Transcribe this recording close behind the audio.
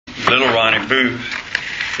little Ronnie Booth,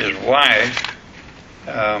 his wife,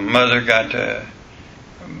 mother got the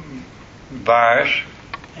virus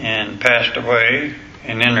and passed away,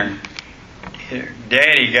 and then her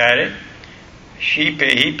daddy got it.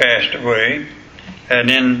 He passed away, and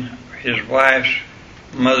then his wife's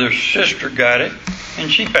mother's sister got it, and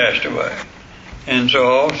she passed away. And so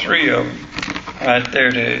all three of them, right there,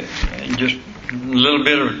 to just a little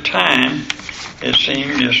bit of time, it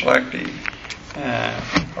seemed just like the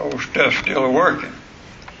old stuff still working.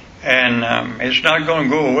 And it's not going to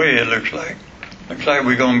go away, it looks like. Looks like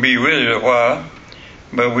we're going to be with it a while.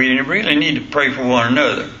 But we really need to pray for one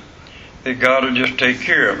another, that God will just take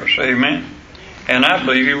care of us. Amen? And I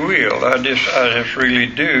believe He will. I just really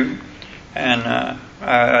do. And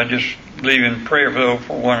I just believe in prayer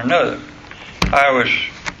for one another. I was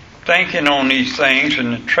thinking on these things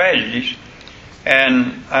and the tragedies,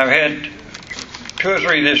 and I've had 2 or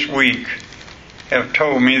 3 this week have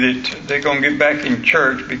told me that they're going to get back in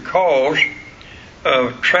church because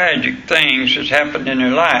of tragic things that's happened in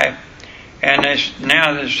their life. And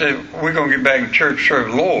now they said, we're going to get back in church to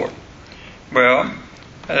serve the Lord. Well,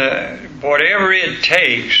 whatever it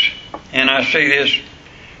takes, and I say this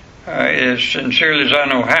as sincerely as I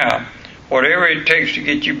know how, whatever it takes to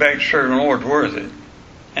get you back to serving the Lord is worth it.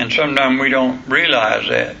 And sometimes we don't realize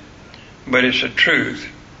that, but it's the truth.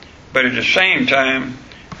 But at the same time,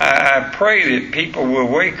 I pray that people will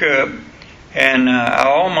wake up, and I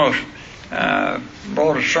almost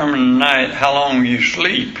brought a sermon tonight, How Long Will You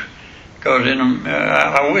Sleep? Because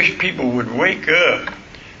I wish people would wake up.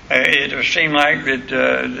 It would seem like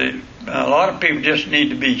that a lot of people just need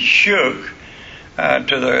to be shook to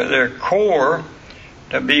their core,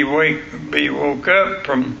 to be woke up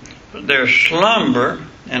from their slumber.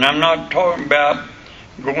 And I'm not talking about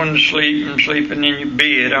going to sleep and sleeping in your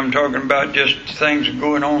bed. I'm talking about just things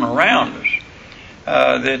going on around us.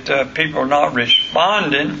 That people are not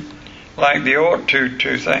responding like they ought to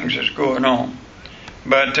things that's going on.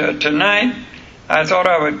 But tonight, I thought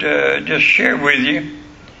I would just share with you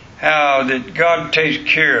how that God takes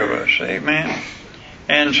care of us. Amen.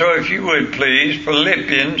 And so if you would please,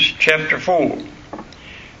 Philippians chapter 4.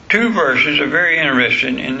 2 verses are very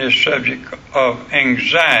interesting in this subject of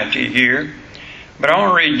anxiety here. But I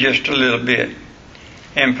want to read just a little bit.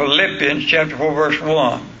 In Philippians chapter 4 verse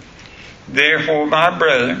 1. Therefore, my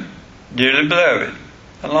brethren, dearly beloved,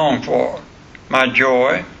 I long for my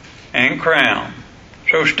joy and crown.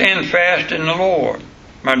 So stand fast in the Lord,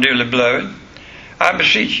 my dearly beloved. I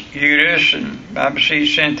beseech Euodias and I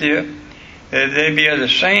beseech Cynthia that they be of the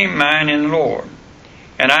same mind in the Lord.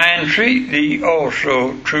 And I entreat thee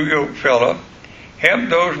also, true yokefellow, help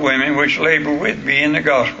those women which labor with me in the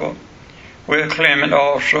gospel, with Clement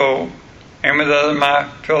also, and with other my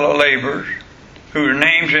fellow laborers, whose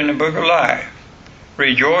names in the book of life.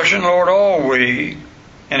 Rejoice in the Lord always,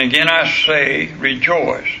 and again I say,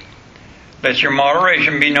 rejoice. Let your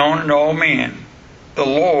moderation be known unto all men. The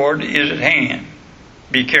Lord is at hand.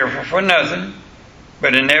 Be careful for nothing,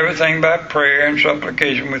 but in everything by prayer and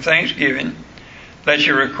supplication with thanksgiving, let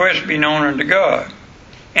your requests be known unto God.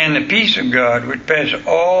 And the peace of God, which passes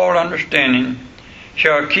all understanding,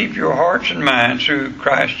 shall keep your hearts and minds through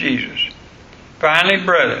Christ Jesus. Finally,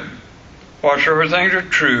 brethren, whatsoever things are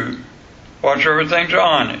true, whatsoever things are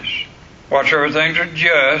honest, whatsoever things are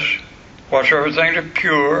just, whatsoever things are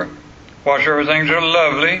pure, whatsoever things are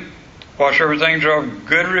lovely, whatsoever things are of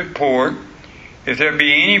good report, if there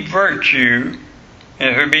be any virtue, and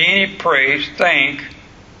if there be any praise, think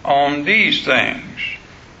on these things.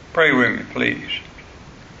 Pray with me, please.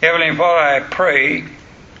 Heavenly Father, I pray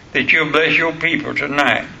that you'll bless your people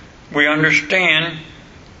tonight. We understand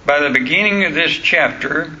by the beginning of this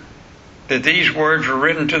chapter that these words were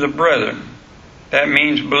written to the brethren. That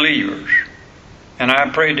means believers. And I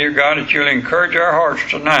pray, dear God, that you'll encourage our hearts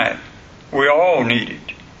tonight. We all need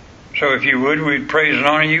it. So if you would, we'd praise and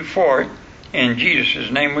honor you for it. In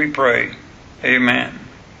Jesus' name we pray. Amen.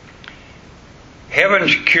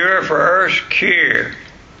 Heaven's cure for earth's care.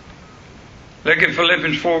 Look at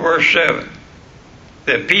Philippians 4 verse 7.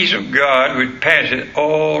 The peace of God which passeth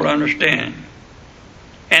all understanding.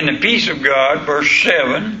 And the peace of God, verse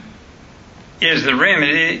 7, is the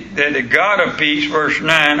remedy that the God of peace, verse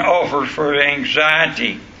 9, offers for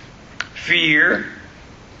anxiety, fear,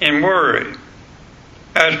 and worry.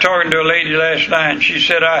 I was talking to a lady last night, and she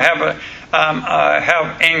said, I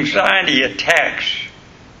have anxiety attacks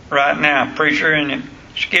right now, preacher, and it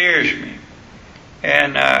scares me.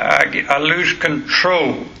 And I lose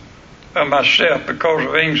control of myself because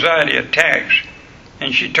of anxiety attacks.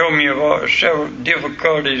 And she told me of several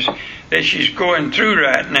difficulties that she's going through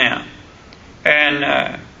right now.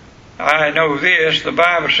 And I know this, the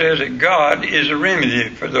Bible says that God is a remedy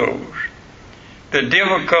for those. The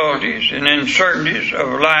difficulties and uncertainties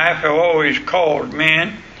of life have always caused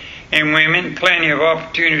men and women plenty of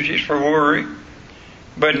opportunities for worry,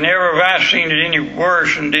 but never have I seen it any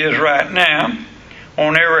worse than it is right now.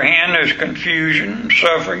 On every hand there's confusion,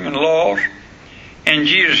 suffering, and loss, and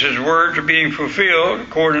Jesus' words are being fulfilled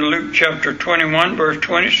according to Luke chapter 21 verse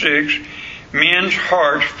 26, men's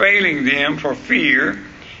hearts failing them for fear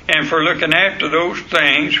and for looking after those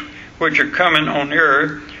things which are coming on the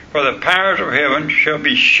earth, for the powers of heaven shall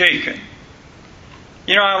be shaken.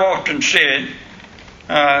 You know, I've often said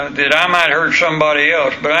that I might hurt somebody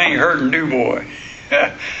else, but I ain't hurting Du Bois.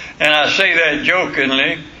 And I say that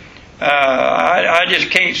jokingly. I just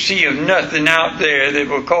can't see of nothing out there that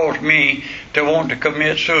will cause me to want to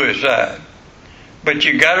commit suicide. But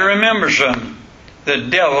you got to remember something. The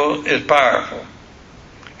devil is powerful.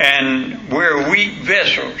 And we're weak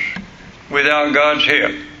vessels without God's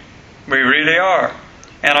help. We really are.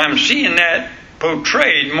 And I'm seeing that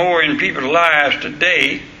portrayed more in people's lives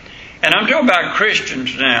today. And I'm talking about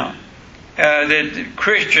Christians now. That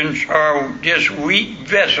Christians are just weak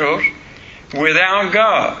vessels without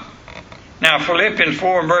God. Now Philippians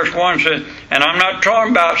 4 verse 1 says, and I'm not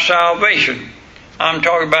talking about salvation. I'm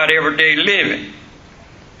talking about everyday living.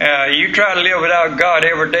 You try to live without God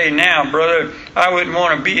every day now, brother, I wouldn't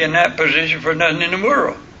want to be in that position for nothing in the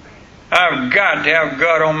world. I've got to have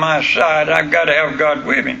God on my side. I've got to have God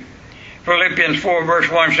with me. Philippians 4 verse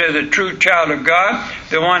 1 says, the true child of God,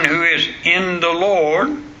 the one who is in the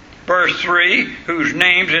Lord. Verse 3, whose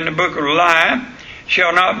name's in the book of life,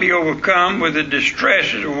 shall not be overcome with the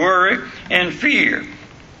distresses of worry and fear.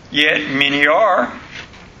 Yet many are.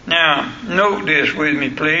 Now, note this with me,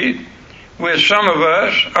 please. With some of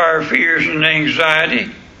us, our fears and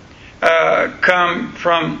anxiety come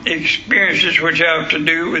from experiences which have to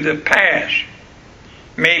do with the past,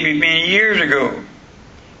 maybe many years ago.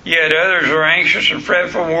 Yet others are anxious and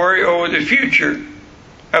fretful and worry over the future,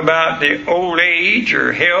 about the old age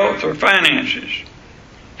or health or finances.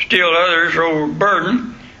 Still others are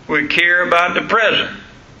overburdened with care about the present.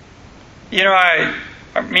 You know,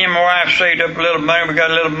 me and my wife saved up a little money. We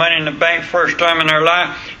got a little money in the bank first time in our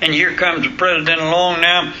life, and here comes the president along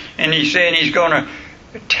now, and he's saying he's going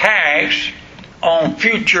to tax on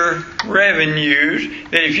future revenues,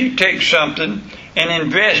 that if you take something and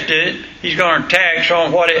invest it, he's going to tax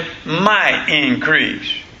on what it might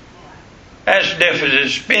increase. That's deficit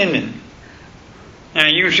spending. Now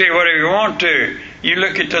you say whatever you want to. You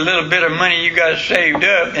look at the little bit of money you got saved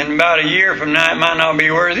up, and about a year from now it might not be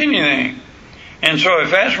worth anything. And so if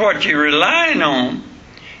that's what you're relying on,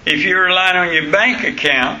 if you're relying on your bank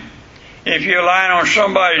account, if you're relying on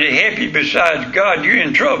somebody to help you besides God, you're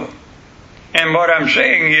in trouble. And what I'm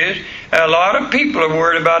saying is, a lot of people are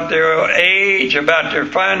worried about their age, about their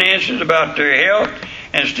finances, about their health,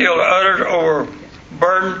 and still others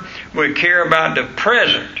overburdened with care about the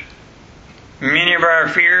present. Many of our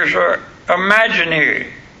fears are imaginary,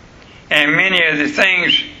 and many of the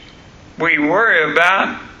things we worry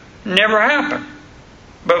about never happen.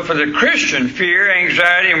 But for the Christian, fear,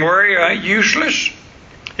 anxiety, and worry are useless.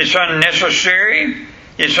 It's unnecessary,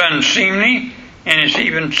 it's unseemly, and it's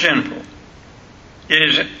even sinful. It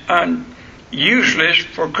is useless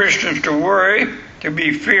for Christians to worry, to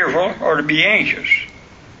be fearful, or to be anxious.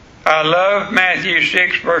 I love Matthew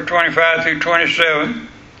 6, verse 25 through 27,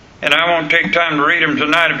 and I won't take time to read them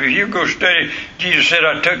tonight. But if you go study, Jesus said,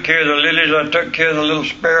 I took care of the lilies, I took care of the little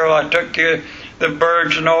sparrow, I took care of the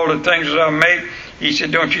birds and all the things that I make. He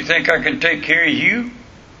said, don't you think I can take care of you?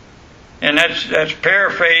 And that's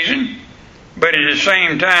paraphrasing, but at the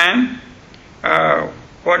same time,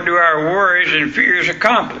 what do our worries and fears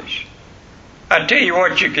accomplish? I tell you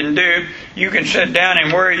what you can do. You can sit down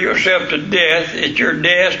and worry yourself to death at your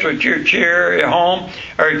desk or at your chair at home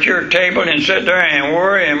or at your table and sit there and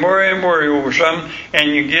worry and worry and worry over something,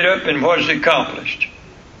 and you get up and what's accomplished?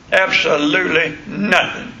 Absolutely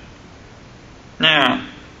nothing. Now,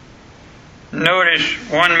 notice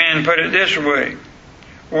one man put it this way.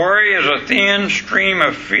 Worry is a thin stream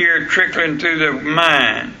of fear trickling through the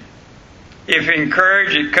mind. If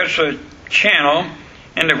encouraged, it cuts a channel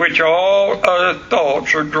into which all other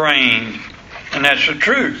thoughts are drained. And that's the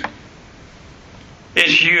truth.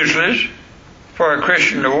 It's useless for a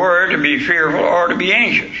Christian to worry, to be fearful, or to be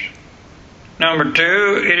anxious. Number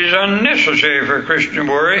two, it is unnecessary for a Christian to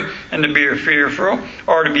worry and to be fearful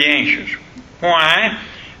or to be anxious. Why?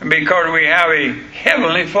 Because we have a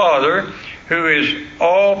Heavenly Father who is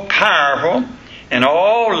all-powerful and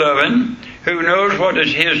all-loving, who knows what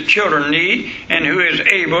His children need and who is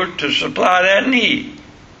able to supply that need.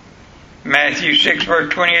 Matthew 6,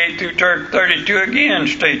 verse 28 through 32 again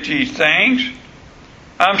states these things.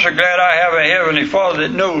 I'm so glad I have a Heavenly Father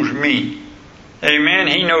that knows me. Amen.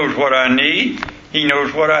 He knows what I need. He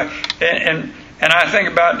knows what and I think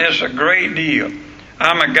about this a great deal.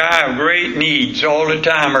 I'm a guy of great needs all the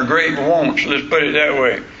time, or great wants, let's put it that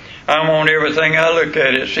way. I want everything I look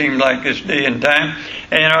at, it seems like this day and time.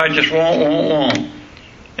 And I just want.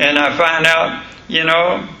 And I find out,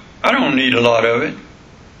 I don't need a lot of it.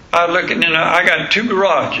 I got 2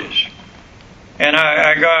 garages. And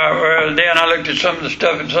I got then I looked at some of the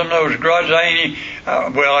stuff in some of those garages.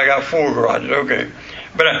 I got 4 garages, okay.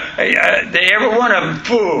 But every one of them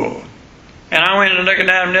full. And I went and looked at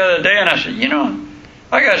them the other day, and I said,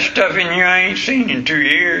 I got stuff in here I ain't seen in 2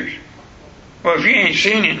 years. Well, if you ain't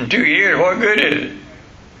seen it in 2 years, what good is it?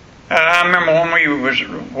 I remember when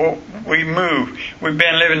we moved. We've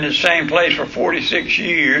been living in the same place for 46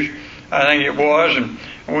 years, I think it was, and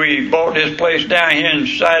we bought this place down here and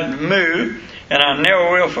decided to move, and I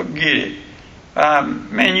never will forget it.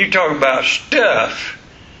 Man, you talk about stuff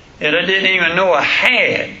that I didn't even know I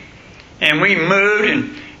had. And we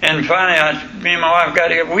moved, and finally, me and my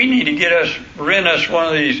wife we need to rent us one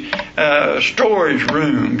of these storage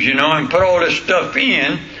rooms, and put all this stuff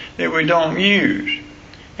in that we don't use.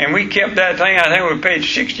 And we kept that thing. I think we paid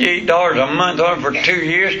 $68 a month on it for 2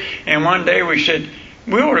 years. And one day we said,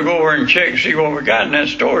 we ought to go over and check and see what we got in that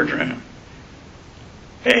storage room.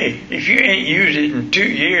 Hey, if you ain't used it in 2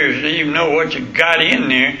 years to even know what you got in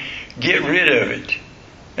there, get rid of it.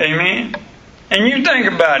 Amen? And you think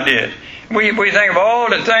about this. We think of all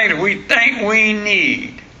the things we think we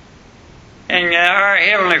need. And our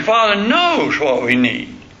Heavenly Father knows what we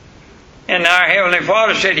need. And our Heavenly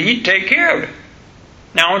Father said He'd take care of it.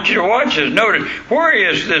 Now I want you to watch this. Notice, where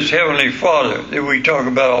is this Heavenly Father that we talk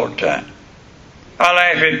about all the time? I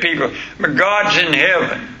laugh at people, but God's in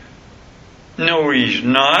heaven. No, He's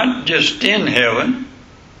not just in heaven.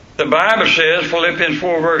 The Bible says, Philippians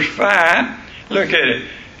 4 verse 5, look at it.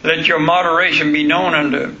 Let your moderation be known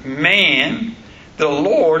unto man. The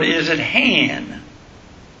Lord is at hand.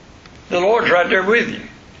 The Lord's right there with you.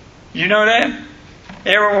 You know that?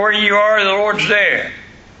 Everywhere you are, the Lord's there.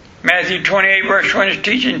 Matthew 28 verse 20 is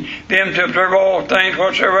teaching them to observe all things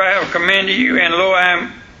whatsoever I have commanded you, and lo, I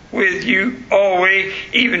am with you always,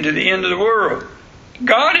 even to the end of the world.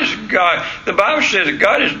 God is God. The Bible says that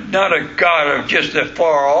God is not a God of just that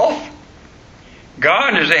far off.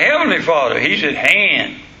 God is a Heavenly Father. He's at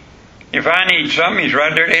hand. If I need something, He's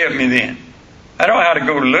right there to help me then. I don't have to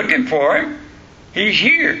go looking for Him. He's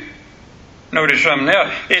here. Notice something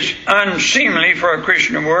else. It's unseemly for a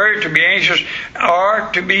Christian word to be anxious or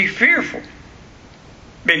to be fearful,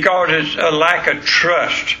 because it's a lack of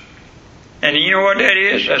trust. And you know what that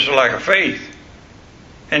is? That's a lack of faith.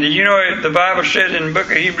 And you know the Bible says in the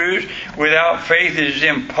book of Hebrews, without faith it is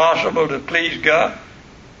impossible to please God.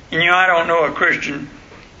 And I don't know a Christian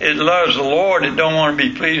that loves the Lord that don't want to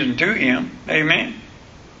be pleasing to Him. Amen.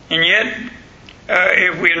 And yet,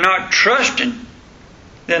 if we're not trusting,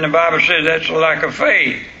 then the Bible says that's a lack of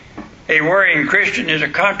faith. A worrying Christian is a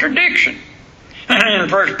contradiction. In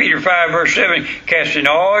 1 Peter 5 verse 7, casting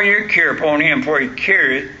all your care upon Him, for He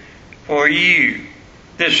careth for you.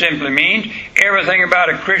 This simply means everything about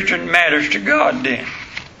a Christian matters to God then.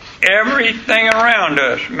 Everything around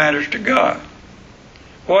us matters to God.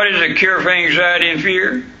 What is the cure for anxiety and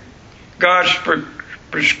fear? God's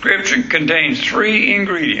prescription contains 3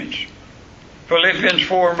 ingredients. Philippians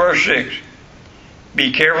 4 verse 6.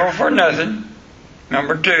 Be careful for nothing.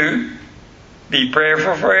 Number 2, be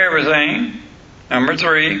prayerful for everything. Number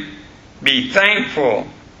 3, be thankful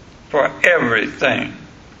for everything.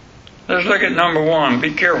 Let's look at number 1,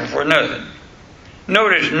 be careful for nothing.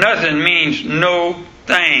 Notice nothing means no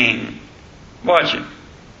thing. Watch it.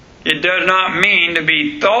 It does not mean to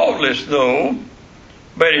be thoughtless though,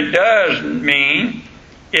 but it does mean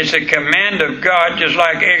it's a command of God, just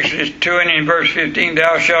like Exodus 2 and in verse 15,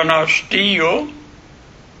 thou shalt not steal.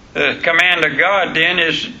 The command of God then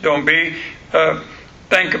is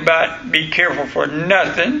think about, be careful for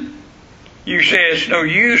nothing. You say it's no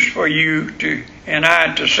use for you and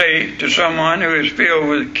I to say to someone who is filled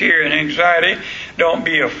with care and anxiety, don't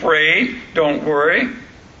be afraid, don't worry.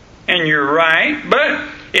 And you're right, but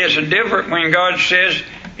it's different when God says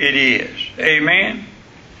it is. Amen?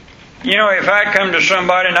 If I come to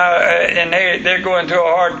somebody and they're going through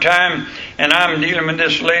a hard time, and I'm dealing with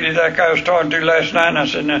this lady like I was talking to last night, and I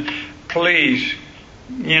said, now, please,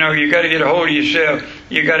 you got to get a hold of yourself.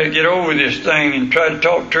 You got to get over this thing and try to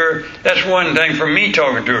talk to her. That's one thing for me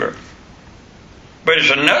talking to her. But it's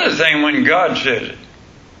another thing when God says it.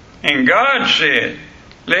 And God said,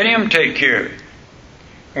 let Him take care of it.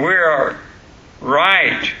 we are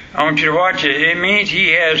right. I want you to watch it. It means He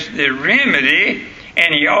has the remedy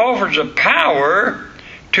and He offers a power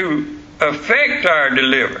to affect our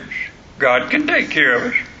deliverance. God can take care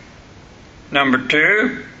of us. Number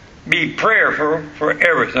 2, be prayerful for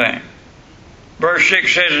everything. Verse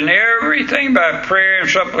 6 says, in everything by prayer and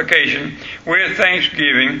supplication with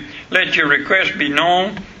thanksgiving, let your requests be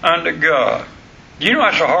known unto God. Do you know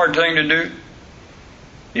that's a hard thing to do?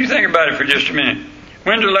 You think about it for just a minute.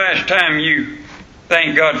 When's the last time you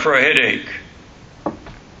thanked God for a headache?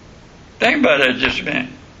 Think about that just a minute.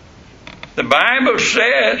 The Bible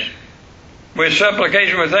says, with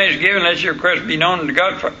supplication with thanksgiving, let your requests be known unto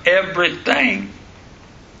God for everything.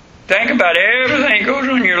 Think about everything that goes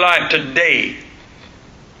on in your life today.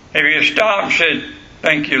 If you stopped and said,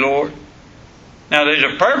 thank you, Lord. Now, there's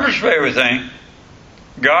a purpose for everything.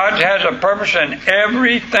 God has a purpose in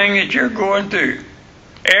everything that you're going through.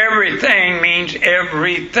 Everything means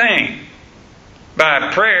everything.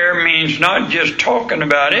 By prayer means not just talking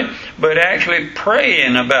about it, but actually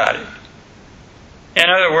praying about it. In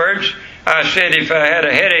other words, I said if I had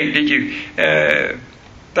a headache, did you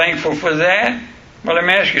thankful for that? Well, let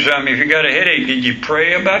me ask you something. If you got a headache, did you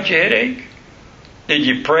pray about your headache? Did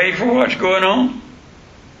you pray for what's going on?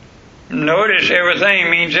 Notice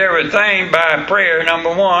everything means everything by prayer,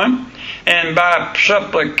 number 1. And by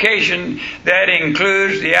supplication, that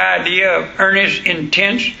includes the idea of earnest,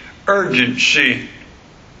 intense urgency.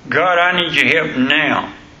 God, I need your help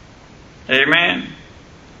now. Amen.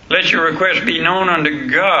 Let your request be known unto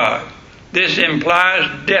God. This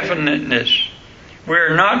implies definiteness.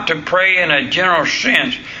 We're not to pray in a general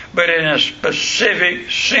sense, but in a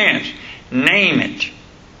specific sense. Name it.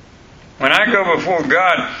 When I go before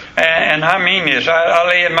God, and I mean this, I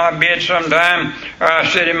lay in my bed sometime, or I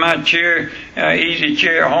sit in my chair, easy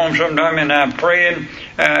chair at home sometime, and I'm praying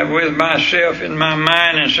with myself in my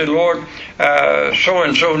mind and say, Lord,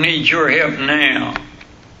 so-and-so needs your help now.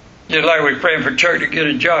 Just like we pray for Chuck to get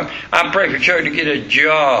a job. I pray for Chuck to get a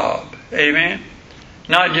job. Amen?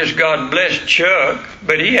 Not just God bless Chuck,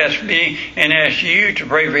 but he asked me and asked you to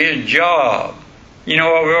pray for his job. You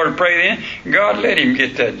know what we ought to pray then? God, let him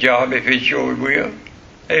get that job if it's your will.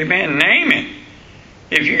 Amen. Name it.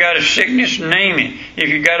 If you got a sickness, name it. If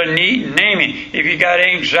you got a need, name it. If you got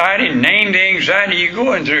anxiety, name the anxiety you're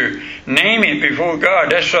going through. Name it before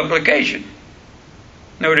God. That's supplication.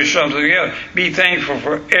 Notice something else. Be thankful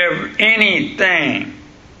for anything.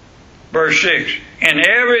 Verse 6. And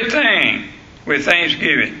everything with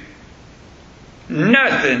thanksgiving.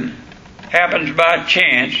 Nothing happens by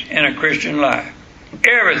chance in a Christian life.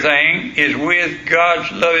 Everything is with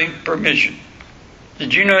God's loving permission.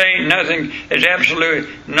 Did you know there ain't nothing, there's absolutely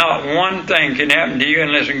not one thing can happen to you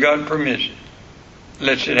unless God permits it.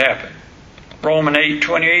 Lets it happen. Romans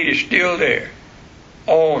 8:28 is still there.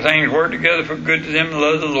 All things work together for good to them that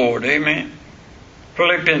love the Lord. Amen.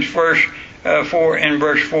 Philippians 4 and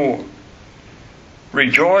verse 4.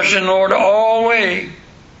 Rejoice in the Lord always.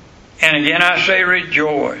 And again I say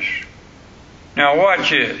rejoice. Now watch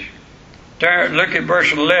this. Look at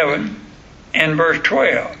verse 11 and verse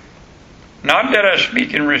 12. Not that I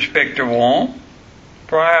speak in respect of want,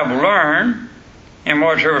 for I have learned in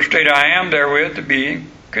whatsoever state I am therewith to be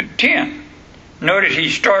content. Notice he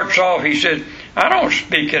starts off, he says, I don't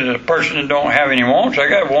speak as a person that don't have any wants. I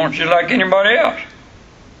got wants just like anybody else.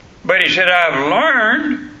 But he said, I've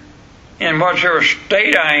learned in whatsoever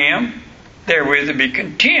state I am therewith to be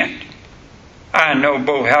content. I know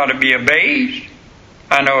both how to be abased.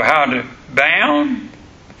 I know how to bound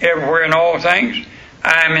everywhere in all things.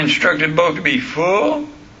 I am instructed both to be full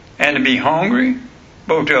and to be hungry,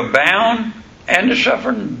 both to abound and to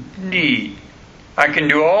suffer need. I can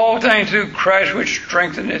do all things through Christ which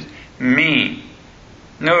strengtheneth me.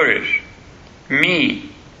 Notice, me,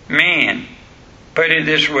 man. Put it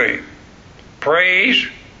this way. Praise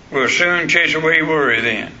will soon chase away worry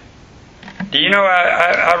then. Do you know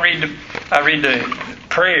I read the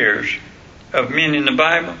prayers of men in the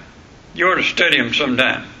Bible? You ought to study them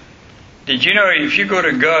sometime. Did you know if you go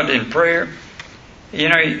to God in prayer, you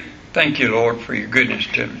know, thank you, Lord, for your goodness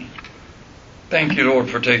to me. Thank you, Lord,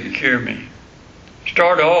 for taking care of me.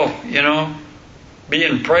 Start off, you know,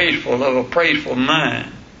 being praiseful, of a praiseful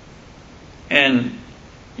mind. And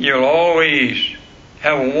you'll always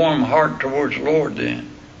have a warm heart towards the Lord then.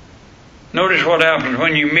 Notice what happens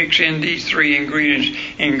when you mix in these three ingredients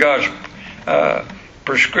in God's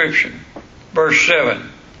prescription. Verse 7.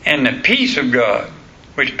 And the peace of God,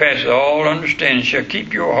 which passeth all understanding, shall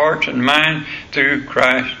keep your hearts and minds through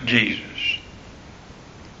Christ Jesus.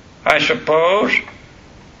 I suppose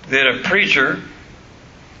that a preacher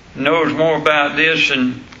knows more about this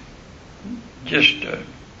than just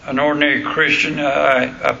an ordinary Christian.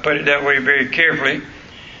 I put it that way very carefully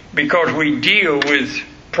because we deal with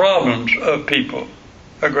problems of people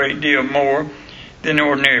a great deal more than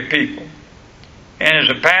ordinary people. And as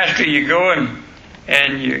a pastor, you go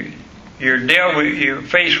and you're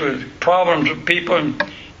faced with problems of people, and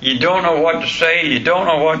you don't know what to say, you don't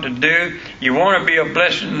know what to do, you want to be a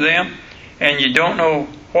blessing to them, and you don't know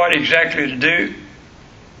what exactly to do.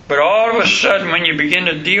 But all of a sudden, when you begin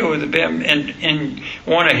to deal with them and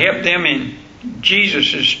want to help them in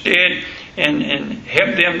Jesus' stead and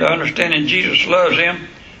help them to understand that Jesus loves them,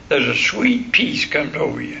 there's a sweet peace comes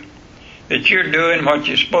over you. That you're doing what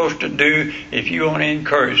you're supposed to do if you want to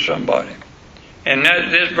encourage somebody. And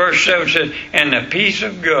this verse 7 says, and the peace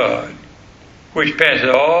of God, which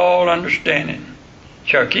passeth all understanding,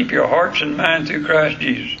 shall keep your hearts and minds through Christ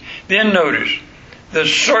Jesus. Then notice, the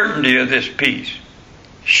certainty of this peace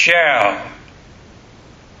shall,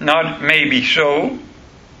 not maybe so,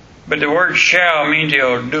 but the word shall means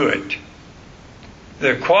he'll do it.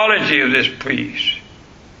 The quality of this peace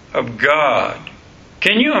of God.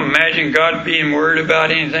 Can you imagine God being worried about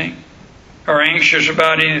anything? Or anxious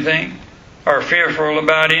about anything? Or fearful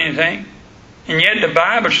about anything? And yet the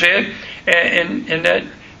Bible said in that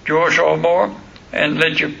George Allmore, and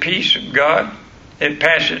let your peace of God, it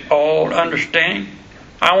passeth all understanding.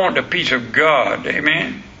 I want the peace of God,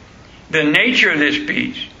 amen. The nature of this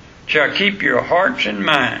peace shall keep your hearts and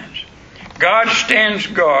minds. God stands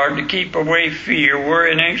guard to keep away fear,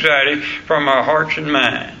 worry, and anxiety from our hearts and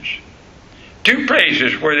minds. Two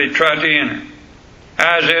places where they try to enter.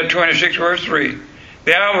 Isaiah 26 verse 3.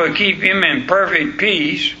 Thou wilt keep him in perfect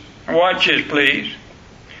peace, watch this please,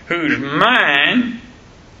 whose mind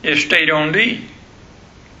is stayed on thee.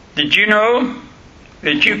 Did you know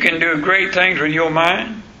that you can do great things with your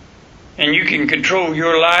mind? And you can control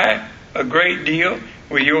your life a great deal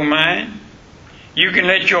with your mind? You can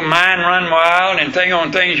let your mind run wild and think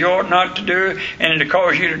on things you ought not to do, and it'll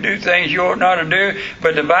cause you to do things you ought not to do.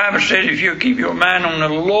 But the Bible says if you keep your mind on the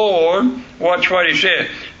Lord, watch what He says.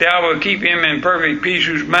 Thou wilt keep him in perfect peace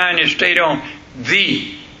whose mind is stayed on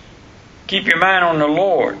thee. Keep your mind on the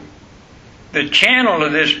Lord. The channel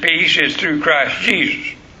of this peace is through Christ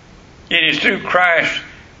Jesus. It is through Christ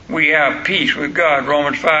we have peace with God.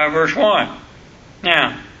 Romans 5 verse 1.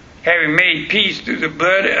 Now, having made peace through the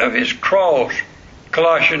blood of His cross.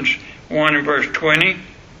 Colossians 1 and verse 20.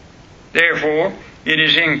 Therefore, it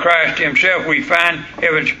is in Christ Himself we find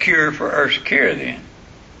heaven's cure for earth's care then.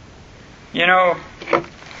 You know,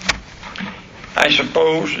 I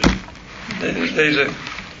suppose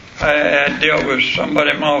I dealt with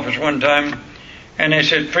somebody in my office one time, and they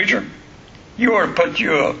said, preacher, you ought to put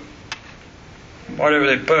you up, whatever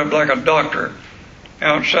they put up, like a doctor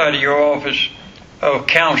outside of your office, a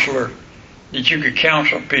counselor, that you could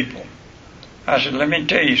counsel people. I said, let me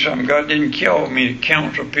tell you something. God didn't call me to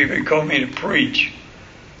counsel people. He called me to preach.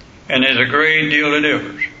 And there's a great deal of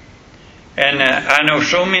difference. And I know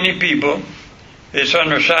so many people that's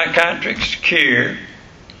under psychiatrist's care.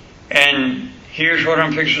 And here's what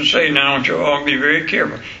I'm fixing to say. Now I want you all to be very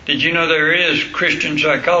careful. Did you know there is Christian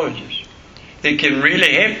psychologists that can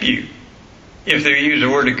really help you if they use the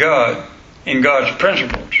Word of God and God's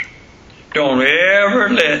principles? Don't ever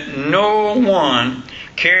let no one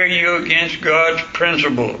carry you against God's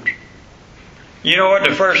principles. You know what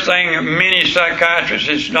the first thing many psychiatrists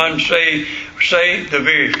that's done say? The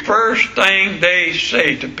very first thing they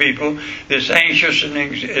say to people that's anxious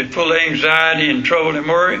and full of anxiety and trouble and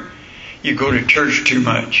worry, you go to church too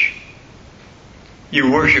much.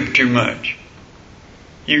 You worship too much.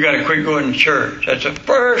 You got to quit going to church. That's the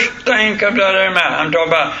first thing comes out of their mouth. I'm talking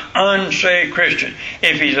about unsaved Christian.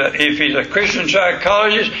 If he's a Christian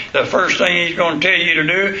psychologist, the first thing he's going to tell you to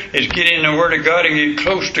do is get in the Word of God and get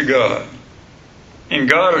close to God. And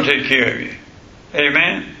God will take care of you.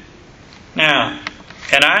 Amen? Now,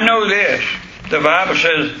 and I know this. The Bible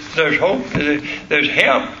says there's hope, there's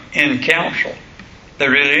help in counsel.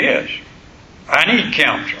 There really is. I need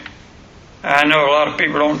counsel. I know a lot of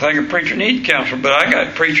people don't think a preacher needs counsel, but I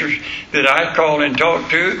got preachers that I call and talk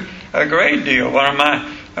to a great deal. One of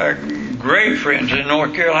my great friends in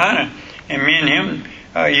North Carolina, and me and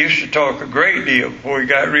him used to talk a great deal before he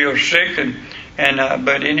got real sick.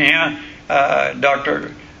 But anyhow,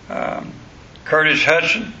 Dr. Curtis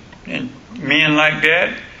Hudson and men like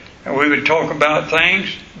that, and we would talk about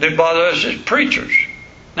things that bother us as preachers.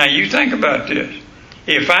 Now you think about this.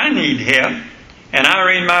 If I need help, and I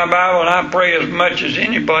read my Bible and I pray as much as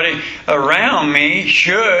anybody around me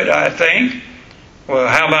should, I think, well,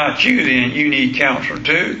 how about you then? You need counsel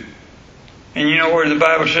too. And you know where the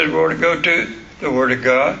Bible says we ought to go to? The Word of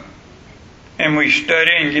God. And we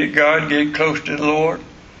study and get close to the Lord.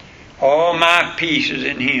 All my peace is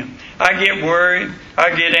in Him. I get worried.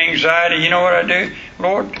 I get anxiety. You know what I do?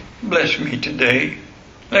 Lord, bless me today.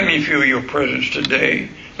 Let me feel your presence today.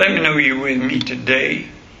 Let me know you're with me today.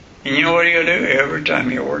 And you know what He'll do? Every time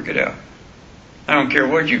He'll work it out. I don't care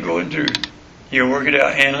what you're going through. He'll work it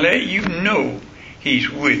out and let you know He's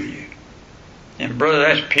with you. And brother,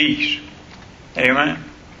 that's peace. Amen.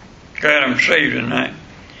 Glad I'm saved tonight.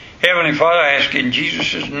 Heavenly Father, I ask in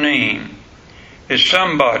Jesus' name, there's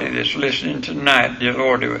somebody that's listening tonight, dear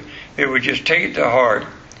Lord, that would just take it to heart.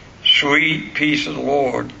 Sweet peace of the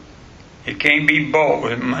Lord. It can't be bought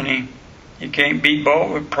with money. It can't be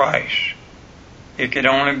bought with price. It can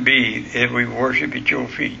only be if we worship at your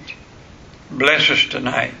feet. Bless us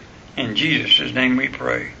tonight. In Jesus' name we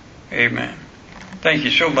pray. Amen. Thank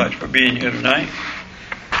you so much for being here tonight.